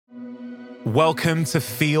Welcome to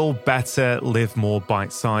Feel Better, Live More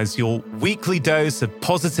Bite-Size, your weekly dose of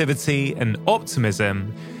positivity and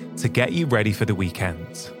optimism to get you ready for the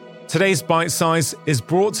weekend. Today's Bite-Size is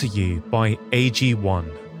brought to you by AG1,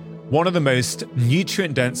 one of the most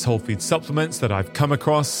nutrient-dense whole food supplements that I've come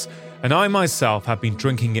across, and I myself have been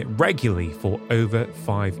drinking it regularly for over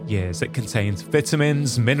 5 years. It contains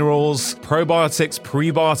vitamins, minerals, probiotics,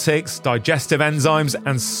 prebiotics, digestive enzymes,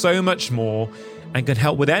 and so much more, and can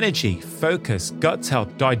help with energy, focus, gut health,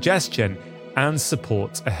 digestion, and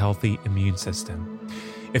support a healthy immune system.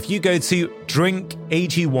 If you go to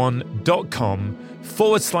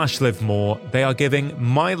drinkag1.com/live more, they are giving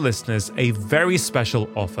my listeners a very special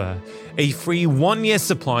offer, a free 1-year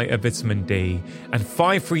supply of vitamin D and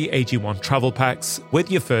 5 free AG1 travel packs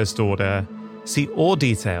with your first order. See all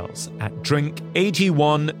details at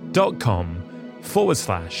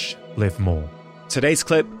drinkag1.com/live more. Today's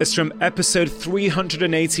clip is from episode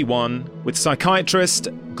 381 with psychiatrist,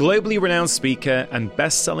 globally renowned speaker, and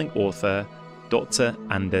best-selling author, Dr.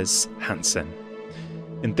 Anders Hansen.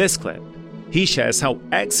 In this clip, he shares how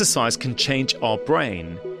exercise can change our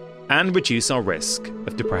brain and reduce our risk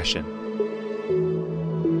of depression.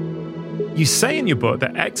 You say in your book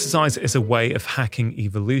that exercise is a way of hacking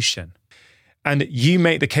evolution. And you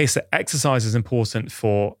make the case that exercise is important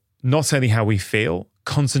for not only how we feel,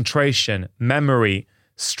 concentration, memory,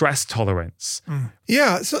 stress tolerance.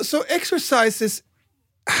 Yeah, so exercises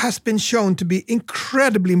has been shown to be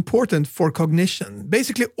incredibly important for cognition.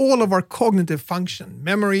 Basically, all of our cognitive function,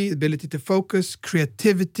 memory, ability to focus,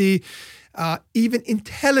 creativity, even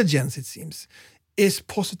intelligence, it seems, is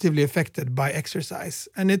positively affected by exercise.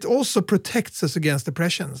 And it also protects us against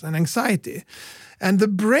depressions and anxiety. And the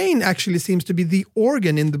brain actually seems to be the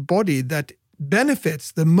organ in the body that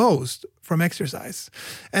benefits the most from exercise.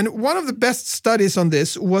 And one of the best studies on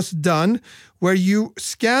this was done where you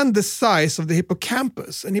scan the size of the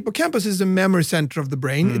hippocampus. And hippocampus is the memory center of the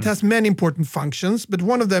brain. It has many important functions, but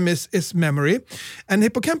one of them is memory. And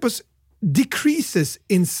hippocampus decreases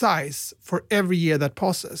in size for every year that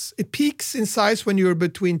passes. It peaks in size when you're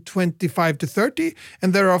between 25 to 30,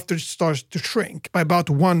 and thereafter starts to shrink by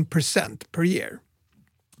about 1% per year.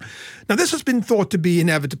 Now, this has been thought to be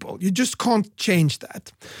inevitable. You just can't change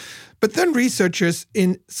that. But then researchers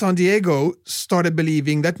in San Diego started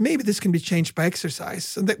believing that maybe this can be changed by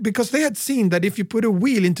exercise. Because they had seen that if you put a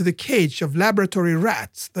wheel into the cage of laboratory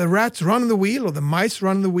rats, the rats run the wheel or the mice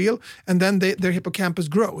run the wheel, and then their hippocampus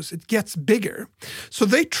grows. It gets bigger. So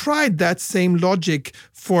they tried that same logic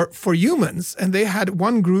for humans, and they had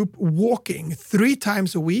one group walking 3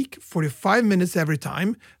 times a week, 45 minutes every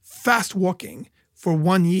time, fast walking, for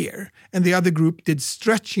 1 year, and the other group did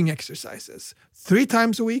stretching exercises 3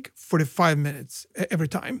 times a week, 45 minutes every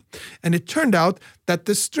time. And it turned out that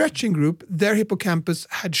the stretching group, their hippocampus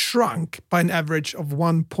had shrunk by an average of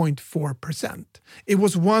 1.4%. It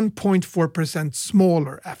was 1.4%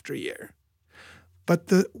 smaller after a year. But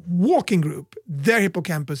the walking group, their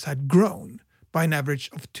hippocampus had grown by an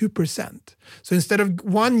average of 2%. So instead of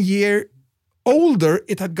 1 year older,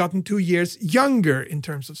 it had gotten 2 years younger in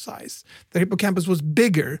terms of size. The hippocampus was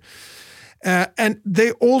bigger. And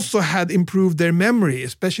they also had improved their memory,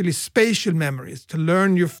 especially spatial memories, to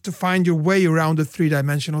learn to find your way around a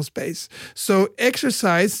 3-dimensional space. So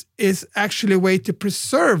exercise is actually a way to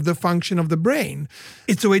preserve the function of the brain.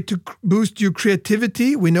 It's a way to boost your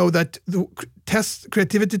creativity. We know that the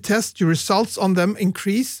creativity tests, your results on them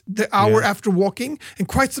increase the hour after walking, and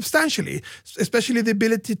quite substantially, especially the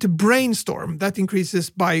ability to brainstorm. That increases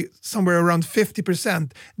by somewhere around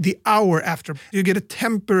 50% the hour after. You get a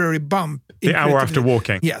temporary bump. The hour after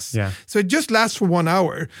walking. Yes. Yeah. So it just lasts for 1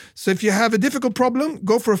 hour. So if you have a difficult problem,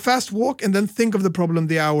 go for a fast walk and then think of the problem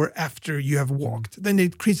the hour after you have walked. Then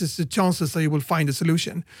it increases the chances that you will find a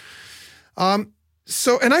solution. And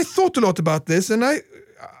I thought a lot about this, and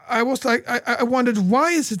I was like, I wondered,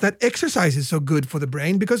 why is it that exercise is so good for the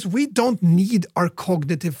brain? Because we don't need our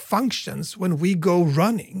cognitive functions when we go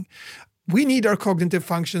running. We need our cognitive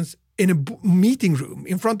functions in a meeting room,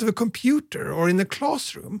 in front of a computer, or in a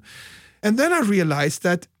classroom. And then I realized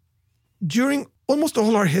that during almost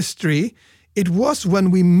all our history, it was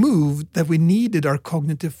when we moved that we needed our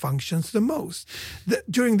cognitive functions the most.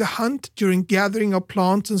 During the hunt, during gathering of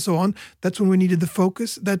plants and so on, that's when we needed the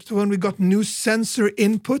focus. That's when we got new sensor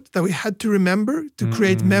input that we had to remember to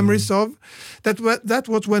create memories of. That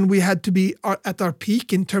was when we had to be at our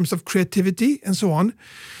peak in terms of creativity and so on.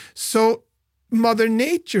 So Mother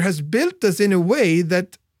Nature has built us in a way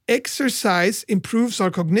that exercise improves our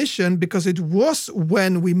cognition because it was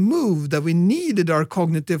when we moved that we needed our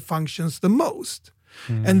cognitive functions the most.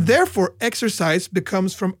 And therefore, exercise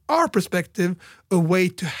becomes, from our perspective, a way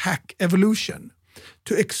to hack evolution,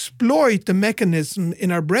 to exploit the mechanism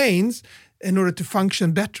in our brains in order to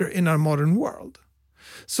function better in our modern world.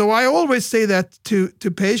 So I always say that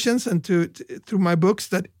to patients and through my books,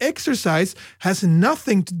 that exercise has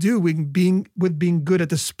nothing to do with being good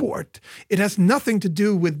at a sport. It has nothing to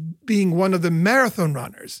do with being one of the marathon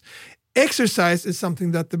runners. Exercise is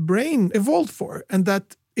something that the brain evolved for, and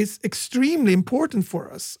that is extremely important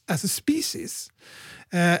for us as a species.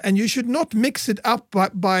 And you should not mix it up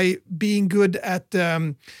by being good at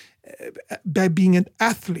by being an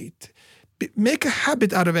athlete. Make a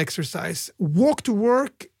habit out of exercise. Walk to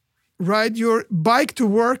work, ride your bike to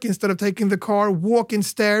work instead of taking the car, walk in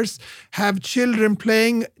stairs, have children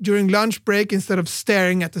playing during lunch break instead of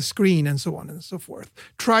staring at the screen, and so on and so forth.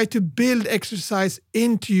 Try to build exercise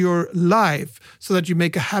into your life so that you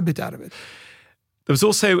make a habit out of it. There was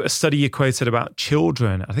also a study you quoted about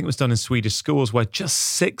children, I think it was done in Swedish schools, where just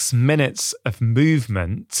 6 minutes of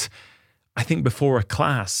movement, I think before a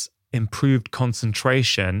class, improved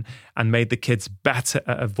concentration and made the kids better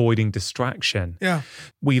at avoiding distraction. Yeah.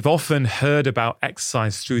 We've often heard about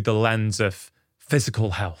exercise through the lens of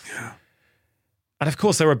physical health. Yeah. And of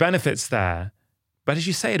course, there are benefits there. But as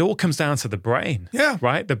you say, it all comes down to the brain. Yeah.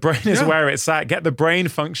 Right? The brain is where it's at. Get the brain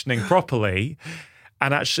functioning properly.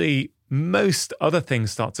 And actually, most other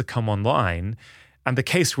things start to come online. And the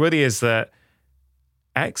case really is that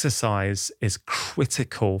exercise is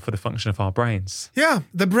critical for the function of our brains. Yeah,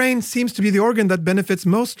 the brain seems to be the organ that benefits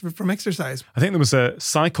most from exercise. I think there was a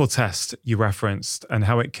cycle test you referenced and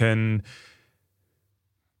how it can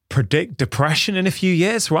predict depression in a few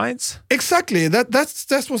years, right? Exactly.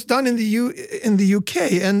 That's what's done in the UK.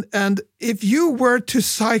 And if you were to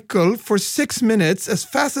cycle for 6 minutes as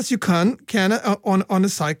fast as you can on a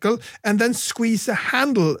cycle, and then squeeze a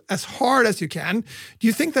handle as hard as you can, do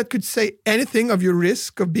you think that could say anything of your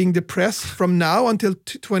risk of being depressed from now until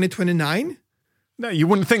 2029? No, you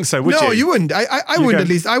wouldn't think so, would you? No, you wouldn't. I wouldn't, at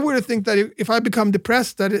least. I would think that if I become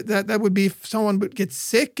depressed, that would be if someone would get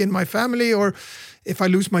sick in my family, or if I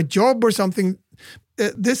lose my job or something.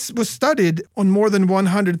 This was studied on more than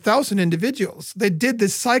 100,000 individuals. They did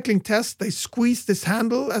this cycling test. They squeezed this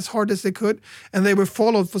handle as hard as they could, and they were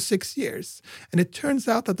followed for 6 years. And it turns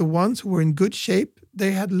out that the ones who were in good shape,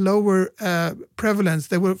 they had lower prevalence.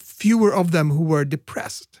 There were fewer of them who were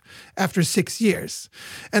depressed after 6 years.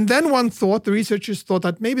 And then the researchers thought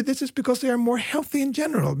that maybe this is because they are more healthy in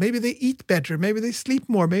general. Maybe they eat better. Maybe they sleep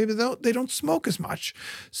more. Maybe they don't smoke as much.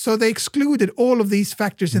 So they excluded all of these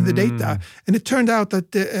factors in the data. And it turned out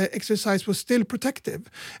that the exercise was still protective.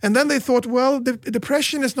 And then they thought, well, the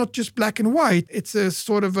depression is not just black and white. It's a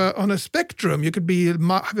sort of on a spectrum. You could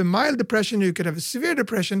have a mild depression. You could have a severe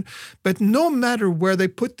depression. But no matter where they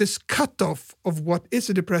put this cutoff of what is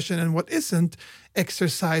a depression and what isn't,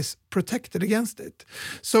 exercise protected against it.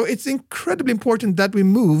 So it's incredibly important that we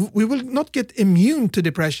move. We will not get immune to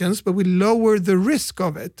depressions, but we lower the risk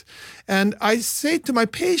of it. And I say to my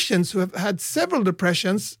patients who have had several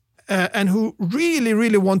depressions and who really,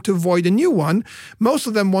 really want to avoid a new one, most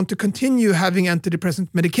of them want to continue having antidepressant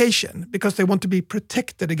medication because they want to be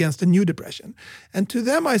protected against a new depression. And to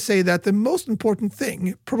them, I say that the most important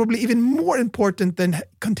thing, probably even more important than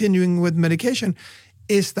continuing with medication,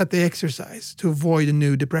 is that they exercise to avoid a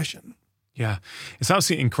new depression. Yeah, it's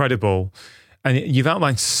absolutely incredible. And you've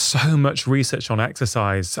outlined so much research on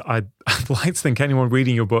exercise. I'd like to think anyone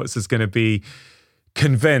reading your books is going to be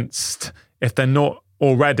convinced, if they're not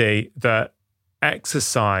already, that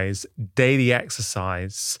exercise, daily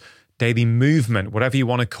movement, whatever you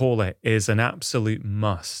want to call it, is an absolute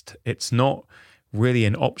must. It's not really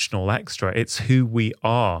an optional extra. It's who we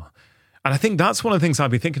are. And I think that's one of the things I've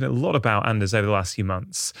been thinking a lot about, Anders, over the last few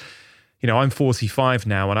months. You know, I'm 45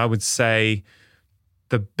 now, and I would say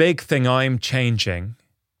the big thing I'm changing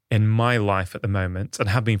in my life at the moment, and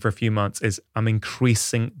have been for a few months, is I'm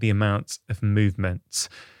increasing the amount of movement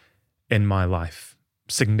in my life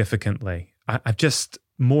significantly. I've just,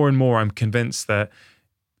 more and more, I'm convinced that,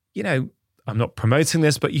 you know, I'm not promoting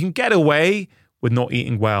this, but you can get away with not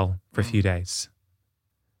eating well for a few days.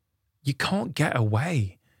 You can't get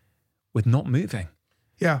away with not moving.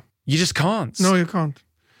 Yeah. You just can't. No, you can't.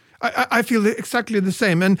 I feel exactly the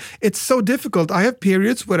same. And it's so difficult. I have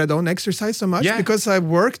periods where I don't exercise so much because I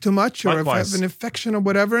work too much, or if I have an infection or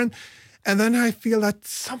whatever. And then I feel that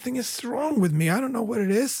something is wrong with me. I don't know what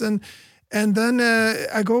it is. And then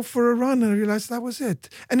I go for a run and I realize that was it.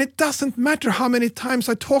 And it doesn't matter how many times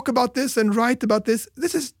I talk about this and write about this.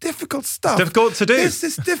 This is difficult stuff. Difficult to do. This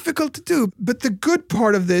is difficult to do. But the good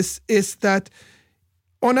part of this is that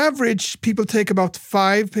On average, people take about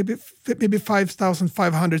maybe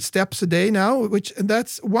 5,500 steps a day now, and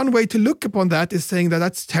that's one way to look upon that is saying that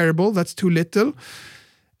that's terrible, that's too little.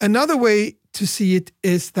 Another way to see it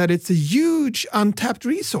is that it's a huge untapped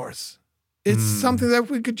resource. It's something that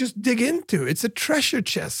we could just dig into. It's a treasure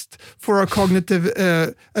chest for our cognitive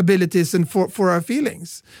abilities and for our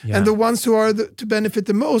feelings. Yeah. And the ones who are to benefit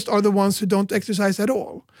the most are the ones who don't exercise at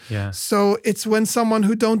all. Yeah. So it's when someone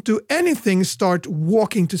who don't do anything start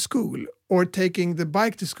walking to school or taking the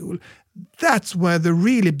bike to school, that's where the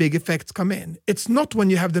really big effects come in. It's not when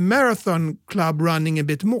you have the marathon club running a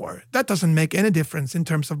bit more. That doesn't make any difference in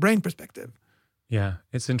terms of brain perspective. Yeah,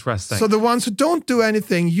 it's interesting. So the ones who don't do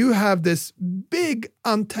anything, you have this big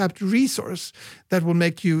untapped resource that will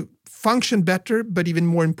make you function better, but even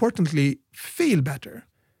more importantly, feel better.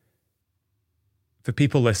 For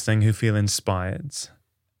people listening who feel inspired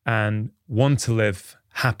and want to live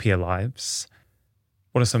happier lives,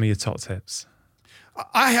 what are some of your top tips?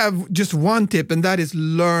 I have just one tip, and that is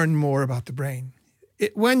learn more about the brain.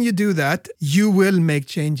 When you do that, you will make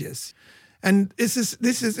changes. And this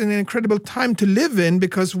is an incredible time to live in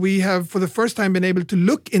because we have, for the first time, been able to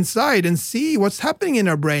look inside and see what's happening in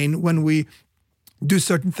our brain when we do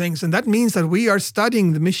certain things. And that means that we are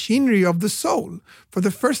studying the machinery of the soul. For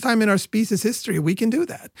the first time in our species history, we can do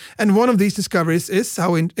that. And one of these discoveries is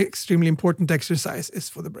how extremely important exercise is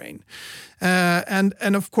for the brain.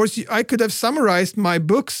 And of course, I could have summarized my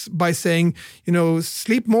books by saying,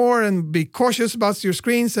 sleep more and be cautious about your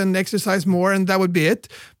screens and exercise more, and that would be it.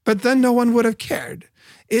 But then no one would have cared.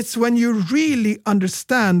 It's when you really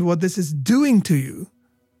understand what this is doing to you,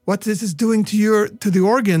 what this is doing to the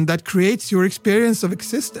organ that creates your experience of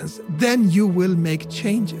existence, then you will make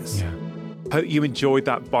changes. Yeah. Hope you enjoyed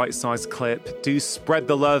that bite-sized clip. Do spread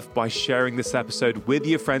the love by sharing this episode with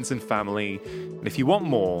your friends and family. And if you want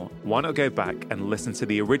more, why not go back and listen to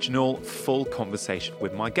the original full conversation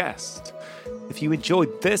with my guest? If you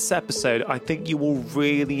enjoyed this episode, I think you will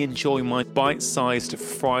really enjoy my bite-sized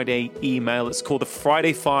Friday email. It's called the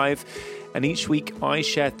Friday 5. And each week I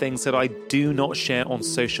share things that I do not share on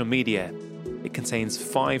social media. It contains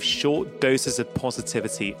 5 short doses of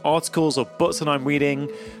positivity, articles or books that I'm reading,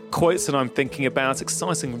 quotes that I'm thinking about,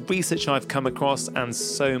 exciting research I've come across, and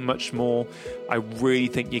so much more. I really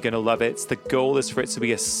think you're going to love it. The goal is for it to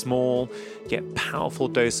be a small yet powerful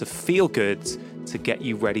dose of feel-good to get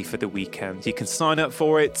you ready for the weekend. You can sign up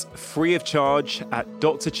for it free of charge at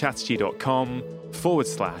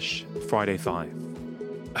drchatterjee.com/Friday5.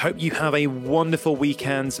 I hope you have a wonderful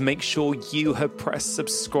weekend. Make sure you have pressed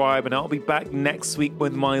subscribe, and I'll be back next week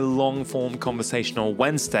with my long-form conversation on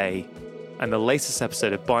Wednesday and the latest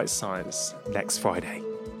episode of Bite Size next Friday.